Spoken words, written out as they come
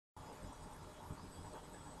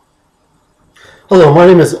Hello, my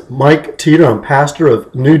name is Mike Teeter. I'm pastor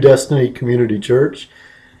of New Destiny Community Church.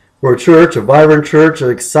 We're a church, a vibrant church, an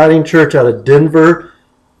exciting church out of Denver,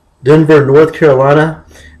 North Carolina.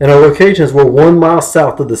 And our locations were 1 mile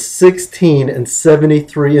south of the 16 and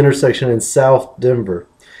 73 intersection in South Denver.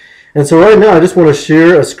 And so right now I just want to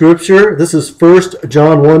share a scripture. This is 1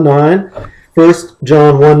 John 1:9. 1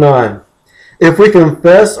 John 1:9. If we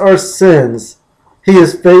confess our sins, He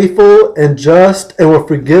is faithful and just and will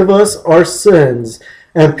forgive us our sins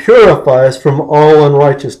and purify us from all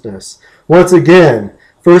unrighteousness. Once again,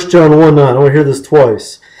 1 John 1:9. I want to hear this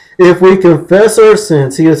twice. If we confess our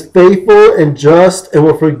sins, He is faithful and just and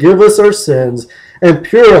will forgive us our sins and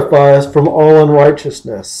purify us from all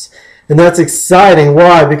unrighteousness. And that's exciting.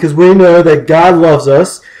 Why? Because we know that God loves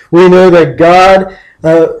us. We know that God,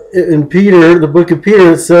 in Peter, the book of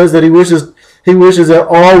Peter, it says that He wishes that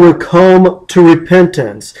all would come to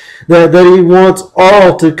repentance, that He wants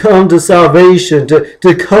all to come to salvation,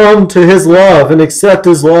 to come to His love and accept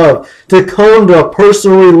His love, to come to a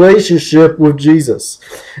personal relationship with Jesus.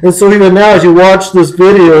 And so even now as you watch this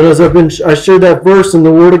video, and as I shared that verse in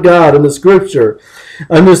the Word of God in the Scripture,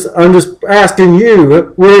 I'm just asking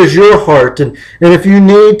you, where is your heart? And if you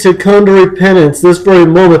need to come to repentance this very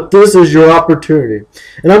moment, this is your opportunity.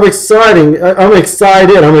 And I'm excited. Well,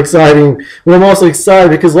 I'm also excited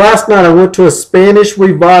because last night I went to a Spanish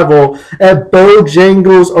revival at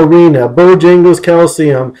Bojangles Arena, Bojangles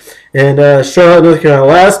Coliseum in Charlotte, North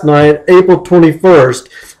Carolina. Last night, April 21st,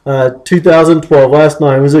 2012, last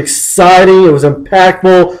night. It was exciting. It was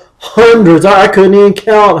impactful. Hundreds. I couldn't even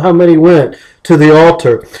count how many went to the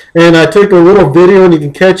altar. And I took a little video, and you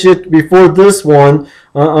can catch it before this one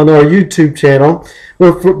on our YouTube channel.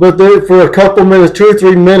 But for a couple minutes, 2 or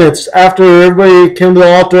 3 minutes after everybody came to the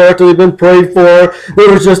altar, after they've been prayed for,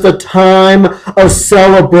 there was just a time of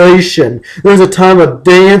celebration. There was a time of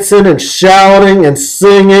dancing and shouting and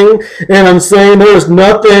singing. And I'm saying there's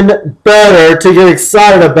nothing better to get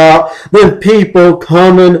excited about than people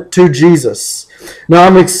coming to Jesus. Now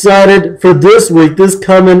I'm excited for this week, this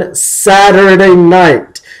coming Saturday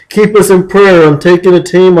night. Keep us in prayer. I'm taking a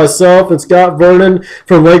team, myself and Scott Vernon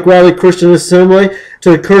from Lake Riley Christian Assembly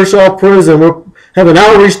to Kershaw Prison. We have an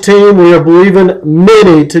outreach team. We are believing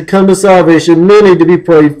many to come to salvation, many to be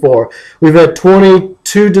prayed for. We've had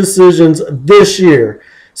 22 decisions this year,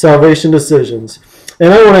 salvation decisions.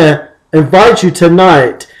 And I want to invite you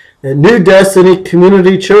tonight at New Destiny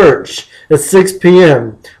Community Church at 6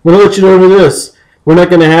 p.m. I want to let you know this. We're not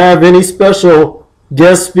going to have any special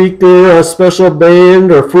guest speaker, a special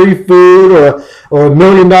band, or free food, or $1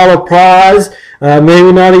 million prize.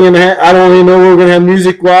 Maybe not even, I don't even know what we're going to have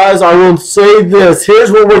music-wise. I will say this.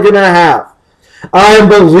 Here's what we're going to have. I am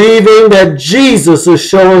believing that Jesus is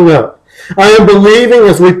showing up. I am believing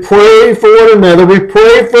as we pray for one another, we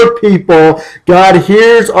pray for people, God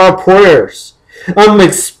hears our prayers. I'm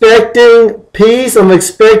expecting peace, I'm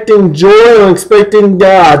expecting joy, I'm expecting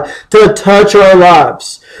God to touch our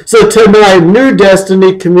lives. So tonight, New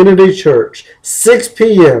Destiny Community Church, 6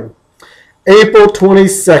 p.m., April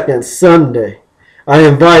 22nd, Sunday. I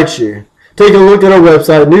invite you. Take a look at our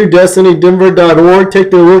website, newdestinydenver.org.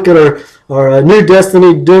 Take a look at our New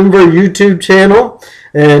Destiny Denver YouTube channel.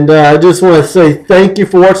 And I just want to say thank you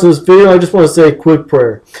for watching this video. I just want to say a quick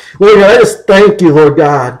prayer. Lord God, I just thank you, Lord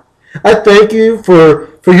God. I thank you for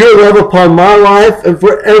your love upon my life and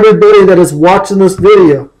for everybody that is watching this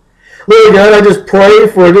video. Lord God, I just pray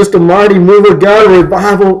for just a mighty move of God, a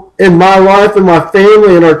revival in my life and my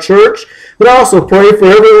family and our church. But I also pray for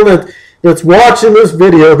everyone that's watching this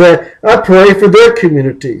video, that I pray for their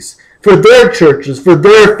communities, for their churches, for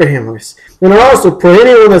their families. And I also pray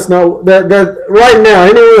anyone that's not, that right now,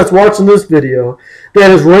 anyone that's watching this video, that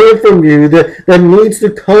is running from you, that needs to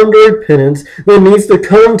come to repentance, that needs to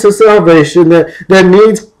come to salvation, that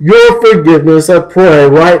needs your forgiveness, I pray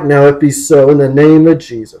right now it be so in the name of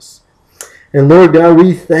Jesus. And Lord God,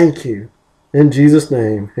 we thank you. In Jesus'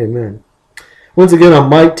 name, amen. Once again, I'm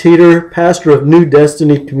Mike Teeter, pastor of New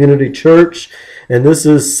Destiny Community Church, and this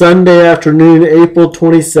is Sunday afternoon, April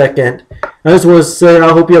 22nd. I just want to say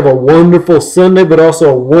I hope you have a wonderful Sunday, but also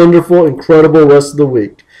a wonderful, incredible rest of the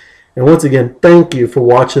week. And once again, thank you for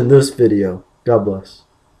watching this video. God bless.